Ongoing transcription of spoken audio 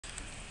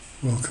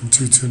Welcome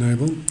to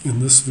Enable.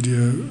 In this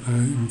video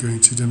I'm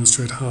going to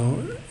demonstrate how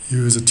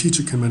you as a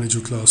teacher can manage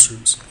your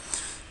classrooms.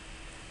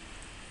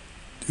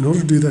 In order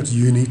to do that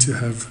you need to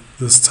have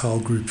this tile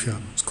group here.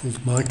 It's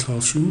called My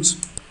Classrooms,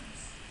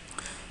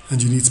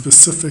 and you need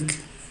specific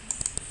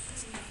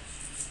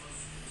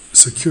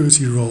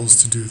security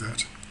roles to do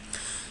that.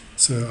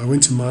 So I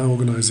went to My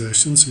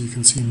Organization, so you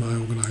can see My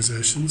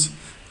Organizations,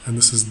 and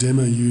this is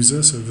Demo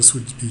User, so this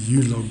would be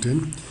you logged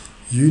in.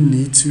 You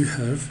need to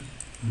have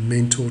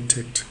Mentor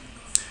ticked.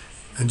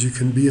 And you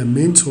can be a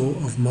mentor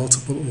of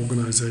multiple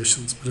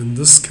organizations, but in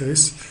this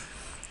case,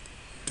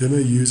 Demo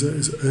User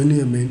is only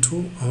a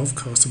mentor of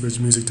Casterbridge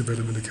Music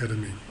Development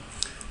Academy.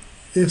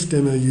 If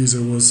Demo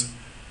User was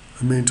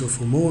a mentor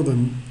for more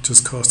than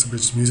just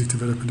Casterbridge Music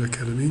Development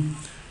Academy,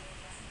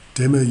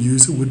 Demo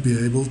User would be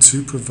able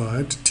to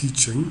provide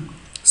teaching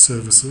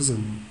services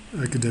and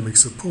academic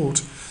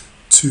support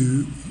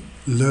to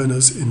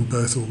learners in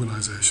both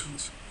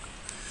organizations.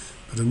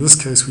 But in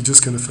this case, we're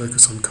just going to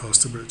focus on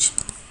Casterbridge.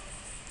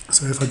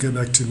 So if I go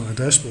back to my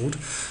dashboard,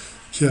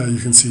 here you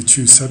can see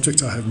choose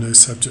subject. I have no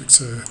subject,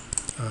 so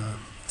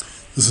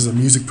this is a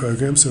music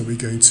program, so we're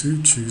going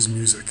to choose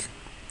music.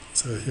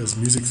 So here's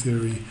music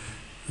theory.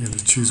 We're going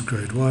to choose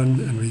grade 1,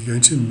 and we're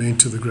going to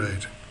mentor the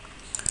grade.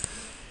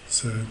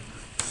 So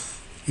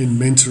in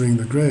mentoring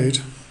the grade,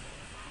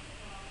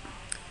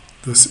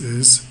 this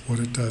is what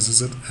it does,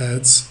 is it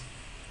adds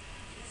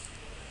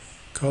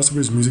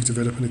Casterbridge Music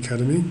Development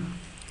Academy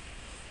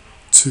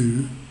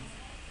to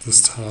this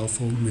tile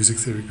for Music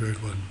Theory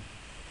Grade 1.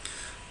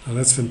 Now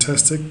that's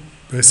fantastic.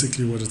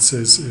 Basically what it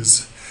says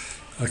is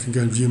I can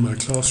go and view my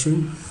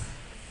classroom,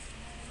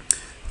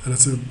 and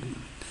it's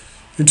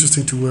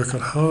interesting to work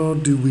out how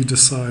do we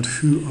decide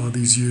who are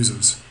these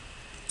users.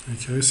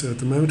 Okay, so at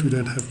the moment we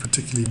don't have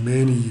particularly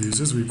many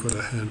users, we've got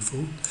a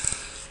handful,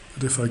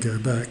 but if I go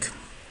back,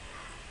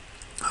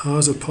 how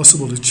is it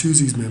possible to choose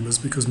these members?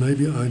 Because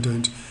maybe I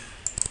don't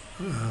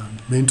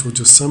mentor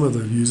just some of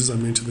the users, I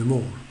mentor them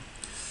all.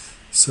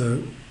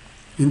 So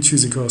in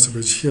choosing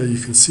Casterbridge, here you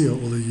can see all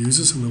the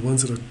users, and the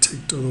ones that are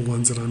ticked are the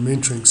ones that I'm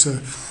mentoring. So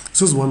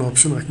this is one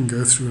option. I can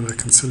go through and I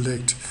can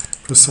select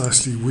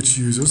precisely which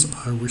users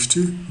I wish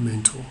to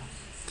mentor.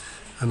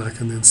 And I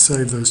can then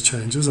save those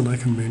changes and I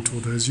can mentor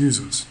those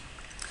users.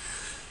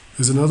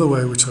 There's another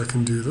way which I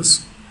can do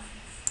this,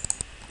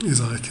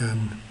 is I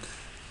can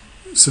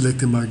select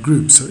them by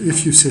group. So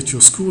if you set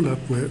your school up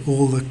where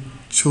all the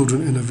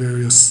children in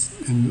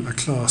a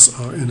class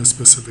are in a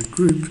specific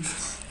group,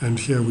 and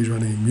here we're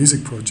running a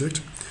music project,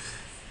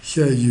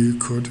 here you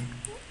could,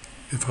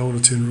 if I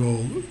wanted to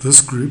enroll this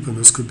group, and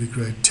this could be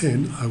grade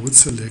 10, I would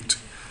select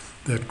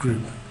that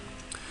group.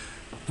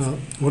 Now,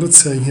 what it's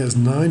saying here is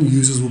 9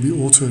 users will be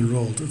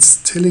auto-enrolled.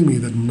 It's telling me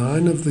that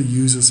 9 of the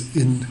users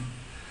in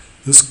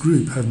this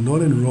group have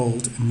not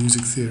enrolled in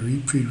music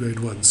theory pre-grade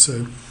 1.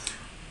 So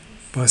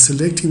by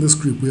selecting this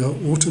group, we're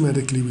going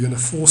to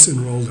force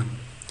enroll them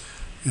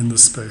in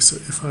this space. So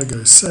if I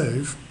go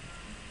save,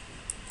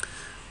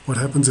 what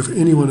happens if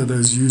any one of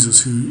those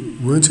users who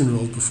weren't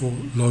enrolled before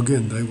log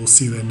in, they will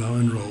see they're now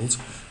enrolled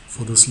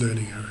for this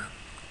learning area.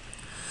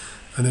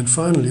 And then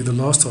finally, the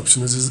last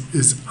option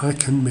is I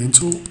can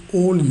mentor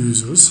all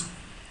users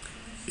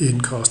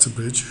in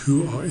Casterbridge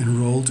who are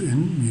enrolled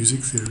in Music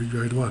Theory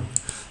Grade 1.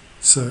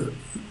 So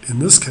in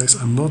this case,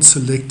 I'm not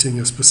selecting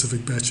a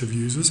specific batch of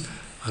users,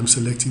 I'm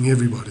selecting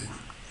everybody.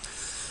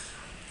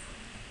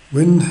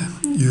 When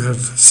you have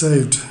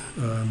saved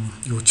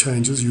your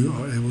changes, you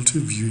are able to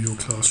view your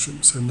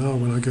classroom. So now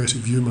when I go to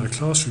view my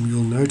classroom,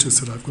 you'll notice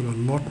that I've got a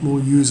lot more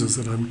users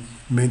that I'm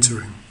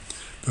mentoring.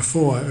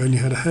 Before I only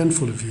had a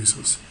handful of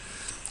users,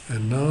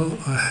 and now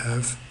I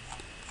have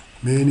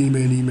many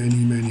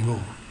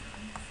more.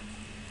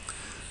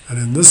 And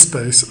in this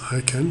space I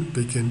can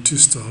begin to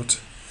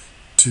start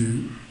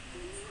to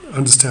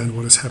understand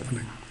what is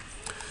happening.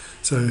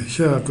 So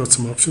here I've got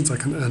some options. I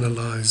can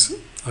analyze,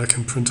 I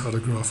can print out a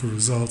graph of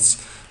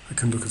results, I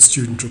can look at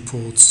student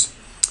reports,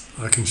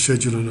 I can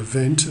schedule an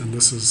event, and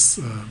this is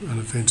an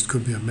event. It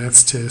could be a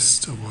maths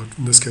test, or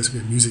in this case it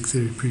would be a music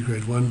theory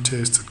pre-grade 1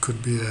 test. It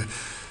could be a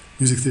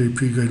music theory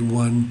pre-grade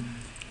 1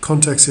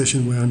 contact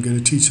session where I'm going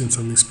to teach them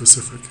something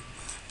specific.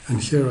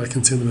 And here I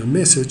can send them a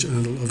message,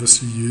 and it'll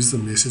obviously use the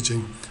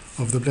messaging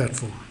of the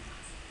platform.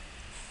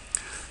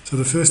 So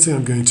the first thing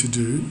I'm going to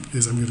do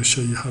is I'm going to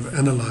show you how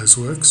Analyze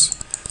works.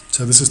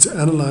 So this is to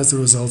analyze the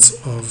results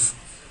of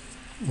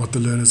what the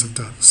learners have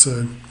done.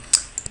 So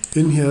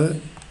in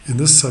here, in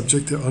this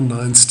subject, there are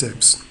 9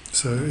 steps.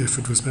 So if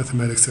it was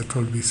mathematics, that'd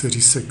probably be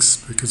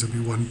 36, because it'd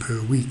be 1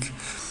 per week.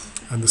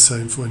 And the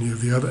same for any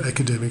of the other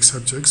academic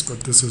subjects,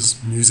 but this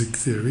is music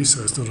theory,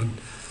 so it's not a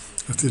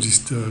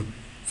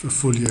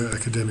full year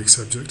academic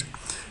subject.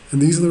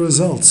 And these are the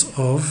results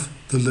of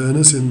the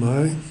learners that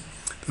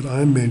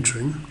I'm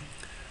mentoring,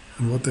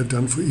 and what they've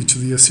done for each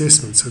of the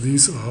assessments. So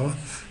these are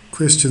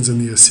questions in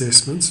the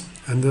assessments,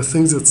 and the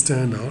things that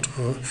stand out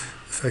are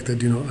the fact they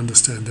do not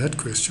understand that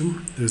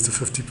question. There's the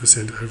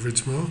 50%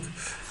 average mark.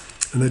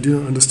 and they do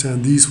not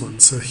understand these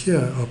ones. So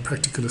here are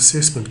practical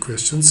assessment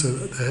questions, so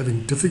they're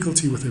having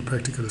difficulty with their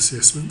practical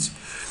assessments.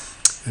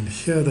 And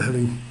here they're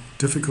having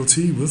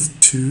difficulty with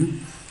 2,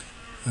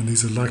 and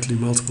these are likely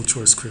multiple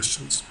choice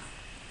questions.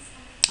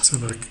 So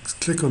if I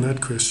click on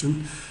that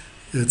question,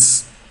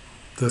 that's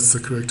the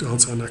correct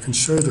answer, and I can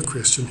show the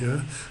question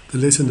here. The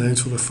letter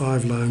names for the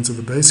 5 lines of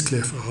the bass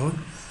clef are,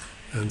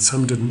 and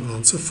some didn't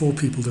answer, 4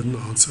 people didn't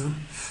answer.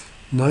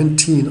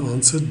 19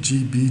 answered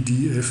G, B,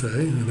 D, F, A,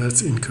 and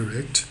that's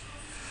incorrect.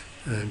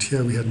 And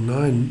here we had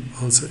 9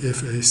 answer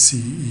F, A, C,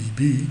 E,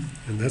 B,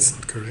 and that's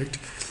not correct.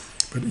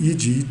 But E,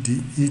 G,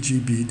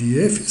 B,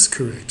 D, F is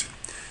correct.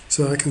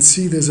 So I can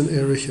see there's an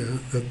error here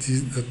that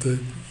the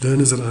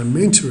learners that I'm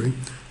mentoring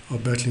are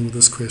battling with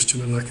this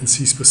question, and I can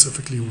see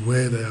specifically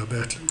where they are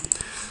battling.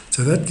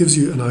 So that gives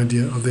you an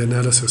idea of the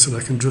analysis, and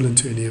I can drill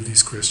into any of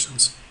these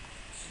questions.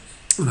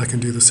 And I can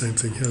do the same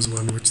thing. Here's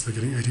one which they're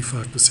getting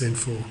 85%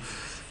 for.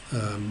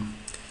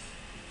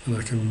 And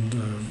I can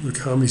look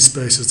how many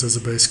spaces does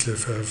the bass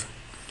clef have.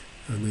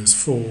 And there's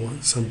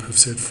 4. Some have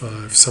said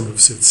 5, some have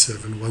said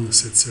 7, 1 has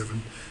said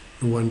 7,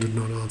 and 1 did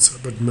not answer.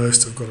 But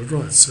most have got it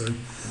right. So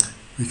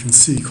we can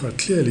see quite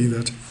clearly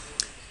that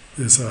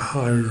there's a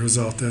higher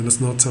result there, and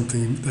it's not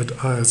something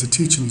that I as a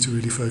teacher need to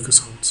really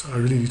focus on. So I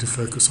really need to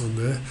focus on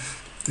their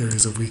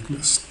areas of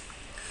weakness.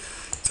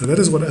 So that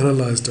is what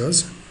Analyze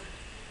does.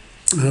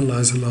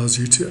 Analyze allows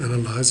you to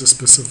analyze a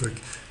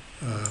specific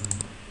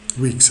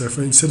week. So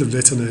instead of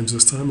letter names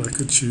this time, I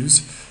could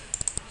choose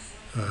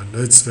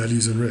notes,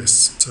 values, and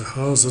rests. So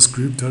how is this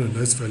group done in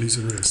notes, values,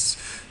 and rests?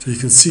 So you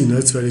can see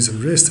notes, values,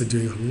 and rests are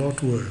doing a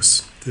lot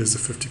worse. There's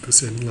the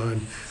 50%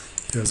 line.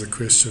 Here's a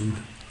question.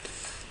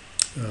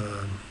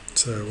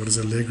 So what does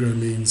allegro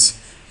means?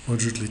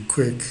 Moderately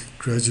quick,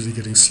 gradually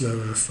getting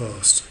slower,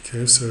 fast.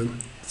 Okay, so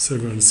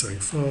everyone is saying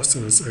fast,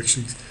 and it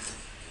actually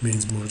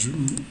means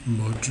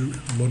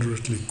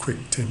moderately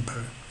quick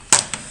tempo.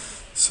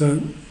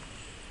 So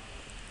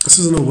this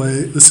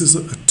is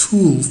a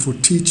tool for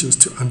teachers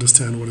to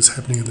understand what is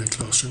happening in their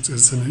classrooms.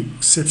 It's an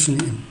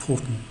exceptionally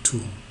important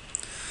tool.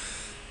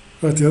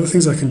 Right, the other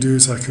things I can do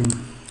is I can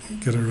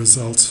get the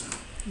results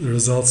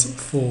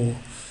for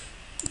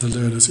the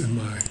learners in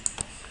my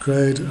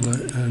grade,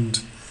 and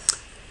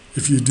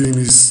if you're doing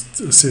these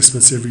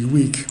assessments every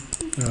week,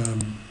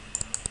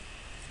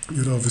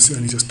 you'd obviously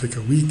only just pick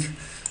a week.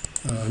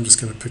 I'm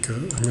going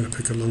to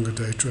pick a longer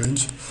date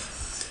range,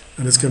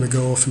 and it's going to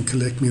go off and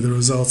collect me the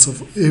results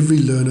of every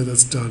learner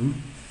that's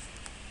done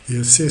the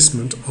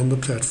assessment on the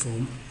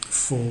platform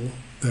for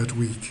that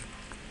week.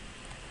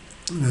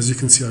 And as you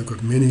can see, I've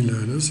got many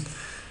learners,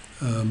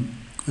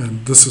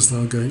 and this is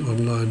now going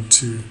online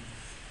to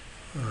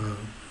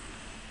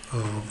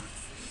our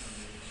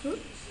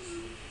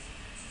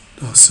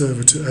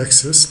server to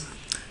access.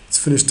 It's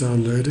finished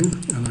downloading,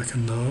 and I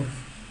can now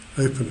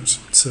open it.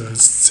 So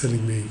it's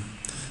telling me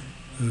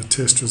the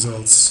test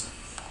results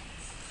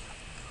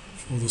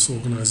for this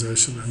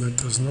organization, and that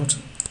does not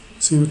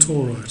seem at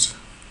all right,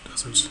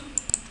 does it?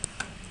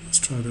 Let's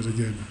try that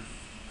again.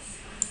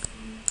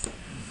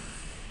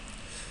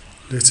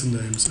 Letter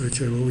names.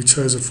 Okay, well, we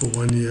chose it for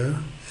 1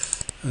 year,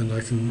 and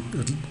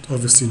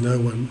obviously no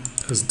one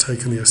has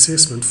taken the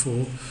assessment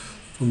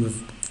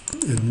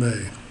in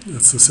May.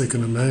 It's the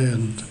 2nd of May,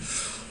 and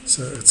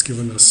so it's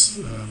given us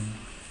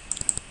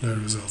no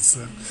results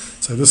there.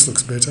 So this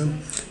looks better.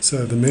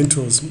 So the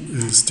mentors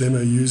is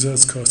demo user,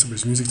 it's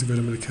Casterbridge Music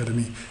Development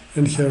Academy,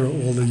 and here are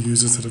all the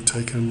users that have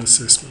taken an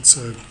assessment.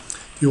 So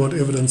if you want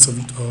evidence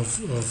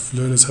of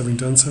learners having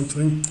done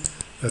something,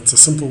 that's a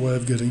simple way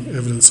of getting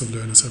evidence of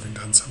learners having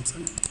done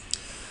something.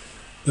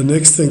 The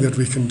next thing that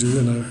we can do,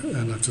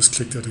 and I've just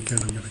clicked that again,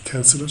 I'm going to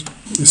cancel it,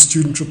 is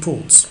student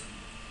reports.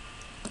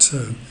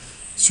 So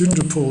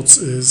student reports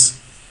is,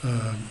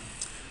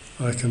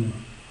 I can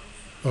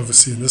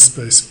obviously in this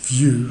space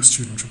view a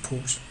student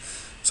report.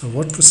 So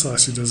what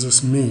precisely does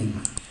this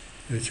mean?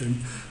 Okay.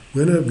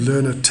 When a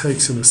learner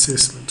takes an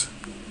assessment,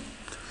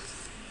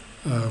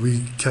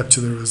 we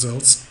capture the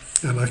results,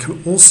 and I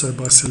can also,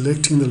 by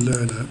selecting the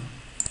learner,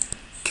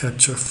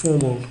 capture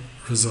formal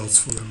results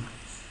for them.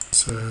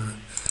 So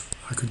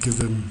I could give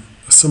them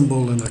a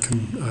symbol, and I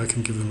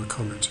can give them a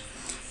comment.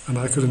 And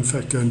I could in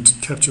fact go and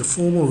capture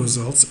formal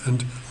results,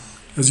 and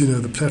as you know,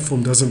 the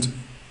platform doesn't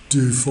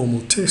do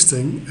formal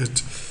testing.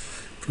 It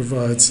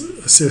provides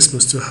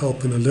assessments to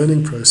help in the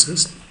learning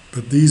process,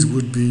 but these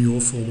would be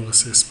your formal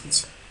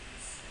assessments.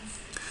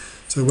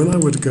 So when I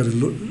were to go to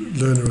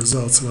learner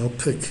results, and I'll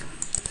pick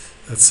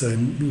that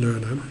same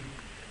learner,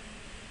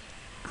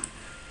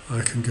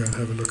 I can go and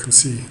have a look and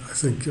see. I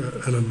think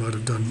Alan might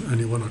have done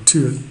only 1 or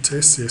 2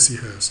 tests. Yes, he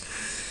has.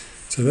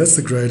 So that's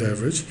the grade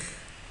average,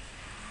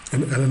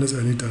 and Alan has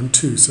only done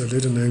 2. So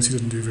letter names he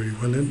didn't do very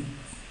well in,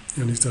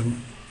 and he's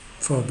done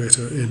far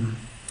better in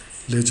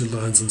ledger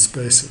lines and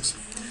spaces.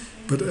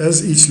 But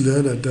as each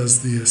learner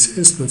does the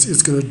assessments,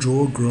 it's going to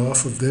draw a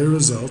graph of their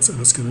results, and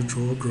it's going to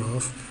draw a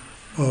graph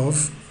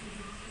of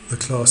the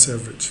class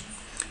average.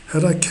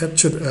 Had I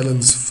captured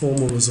Alan's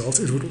formal result,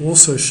 it would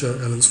also show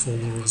Alan's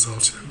formal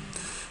result here.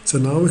 So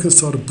now we can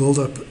start to build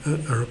up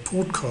a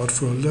report card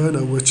for a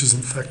learner, which is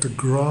in fact a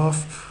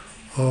graph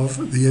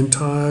of the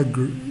entire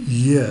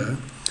year,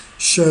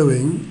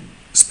 showing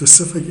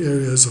specific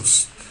areas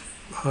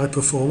of high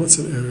performance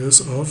and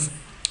areas of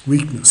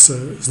weakness. So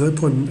there's no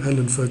point in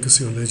Alan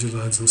focusing on ledger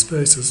lines and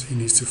spaces. He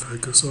needs to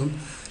focus on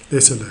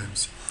letter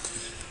names.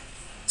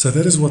 So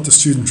that is what the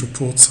student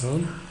reports are.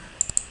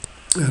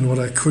 And what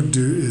I could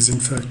do is,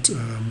 in fact,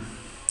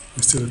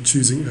 instead of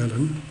choosing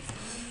Alan,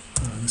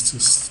 let's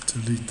just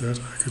delete that.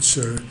 I could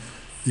show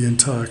the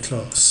entire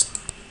class.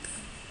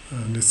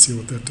 Let's see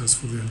what that does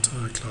for the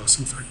entire class.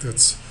 In fact,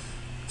 that's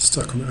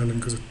stuck on Alan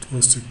because it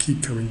wants to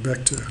keep coming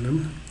back to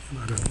Alan, and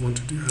I don't want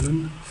to do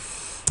Alan.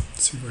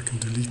 Let's see if I can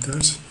delete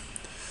that.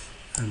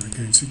 And we're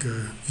going to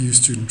go view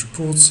student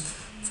reports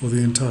for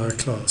the entire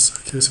class.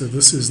 Okay, so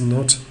this is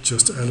not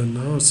just Alan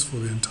now, it's for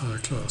the entire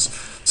class.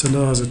 So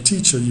now as a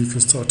teacher, you can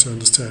start to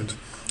understand,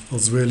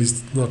 well,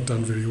 Zweli's not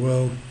done very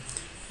well,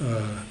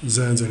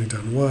 Zan's only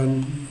done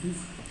 1,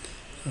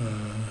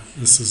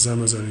 this is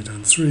Zama's only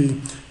done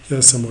 3,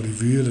 here's somebody,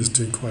 Vuil is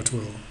doing quite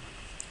well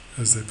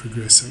as they're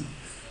progressing.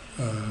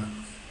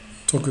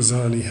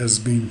 Tokozani has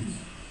been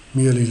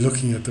merely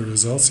looking at the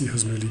results, he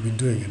hasn't really been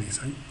doing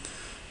anything.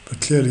 But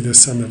clearly there's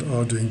some that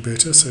are doing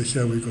better, so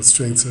here we've got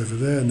strengths over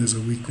there, and there's a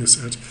weakness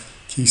at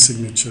key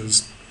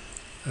signatures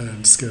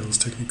and skills,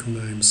 technical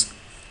names,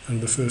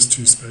 and the first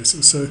 2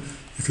 spaces. So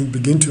you can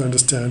begin to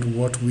understand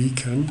what we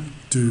can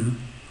do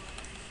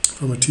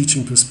from a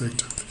teaching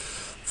perspective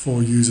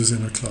for users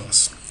in a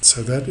class.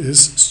 So that is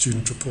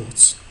student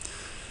reports.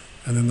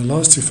 And then the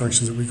last 2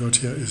 functions that we got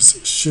here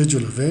is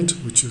schedule event,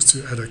 which is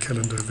to add a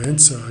calendar event.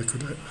 So I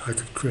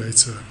could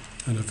create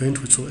an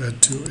event which will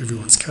add to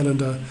everyone's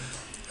calendar,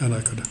 and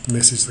I could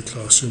message the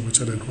classroom, which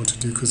I don't want to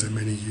do because there are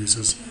many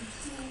users.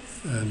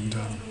 And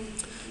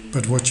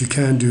but what you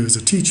can do as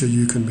a teacher,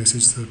 you can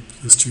message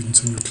the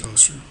students in your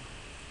classroom.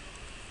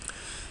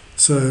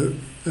 So,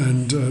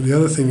 and the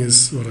other thing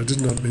is, what I did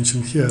not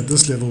mention here, at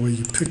this level where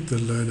you pick the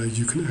learner,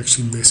 you can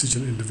actually message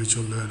an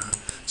individual learner.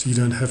 So you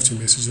don't have to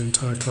message the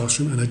entire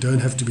classroom, and they don't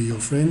have to be your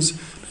friends.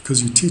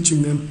 Because you're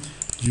teaching them,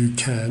 you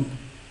can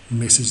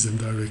message them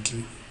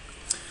directly.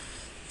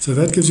 So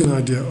that gives you an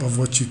idea of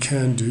what you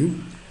can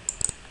do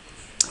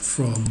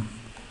from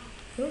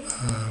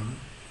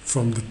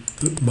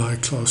My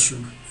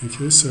Classroom.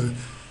 Okay, so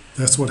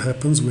that's what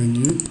happens when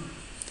you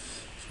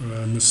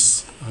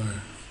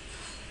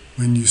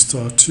when you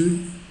start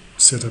to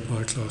set up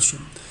My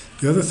Classroom.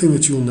 The other thing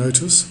that you'll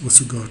notice with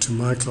regard to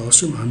My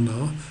Classroom, I'm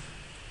now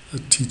a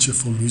teacher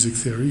for music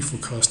theory for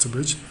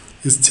Casterbridge,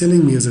 is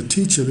telling me as a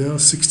teacher there are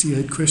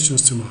 68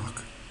 questions to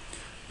mark.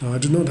 Now I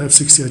did not have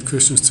 68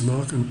 questions to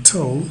mark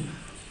until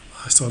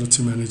I started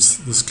to manage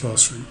this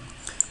classroom.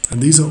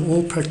 And these are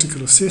all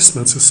practical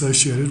assessments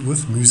associated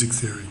with music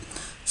theory.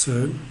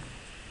 So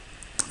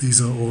these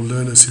are all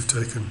learners who've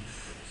taken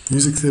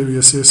music theory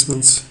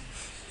assessments,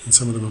 and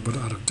some of them are a bit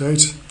out of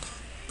date.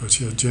 But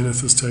here,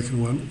 Jennifer has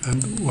taken one,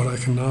 and what I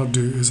can now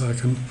do is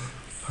I've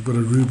got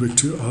a rubric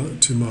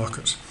to mark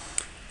it.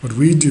 What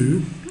we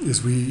do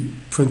is we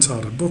print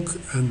out a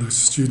book, and the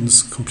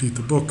students complete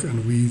the book,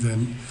 and we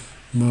then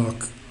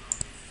mark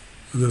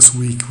this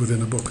week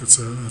within a book. It's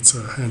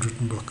a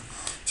handwritten book.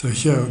 So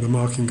here the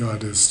marking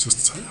guide is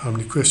just how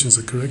many questions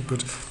are correct,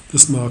 but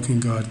this marking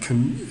guide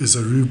is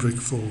a rubric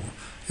for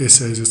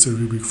essays, it's a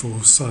rubric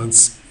for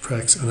science,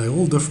 pracs, and they're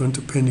all different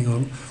depending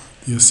on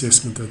the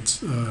assessment that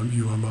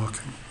you are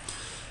marking.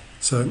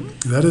 So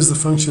that is the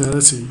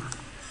functionality,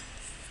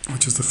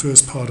 which is the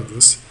first part of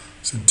this.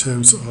 So in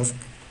terms of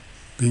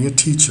being a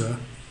teacher,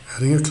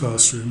 adding a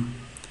classroom,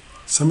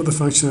 some of the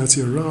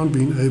functionality around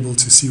being able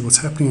to see what's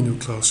happening in your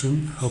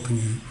classroom, helping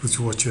you with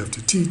what you have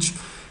to teach,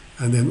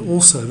 and then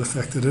also the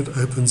fact that it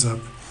opens up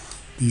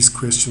these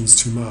questions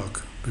to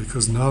mark.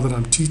 Because now that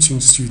I'm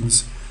teaching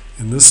students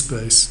in this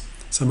space,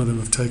 some of them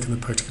have taken the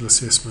practical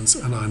assessments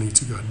and I need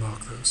to go and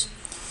mark those.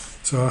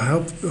 So I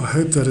hope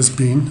that has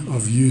been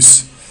of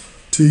use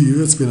to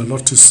you. It's been a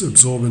lot to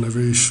absorb in a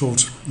very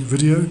short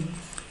video,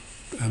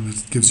 and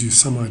it gives you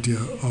some idea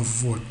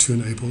of what To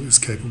Enable is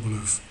capable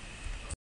of.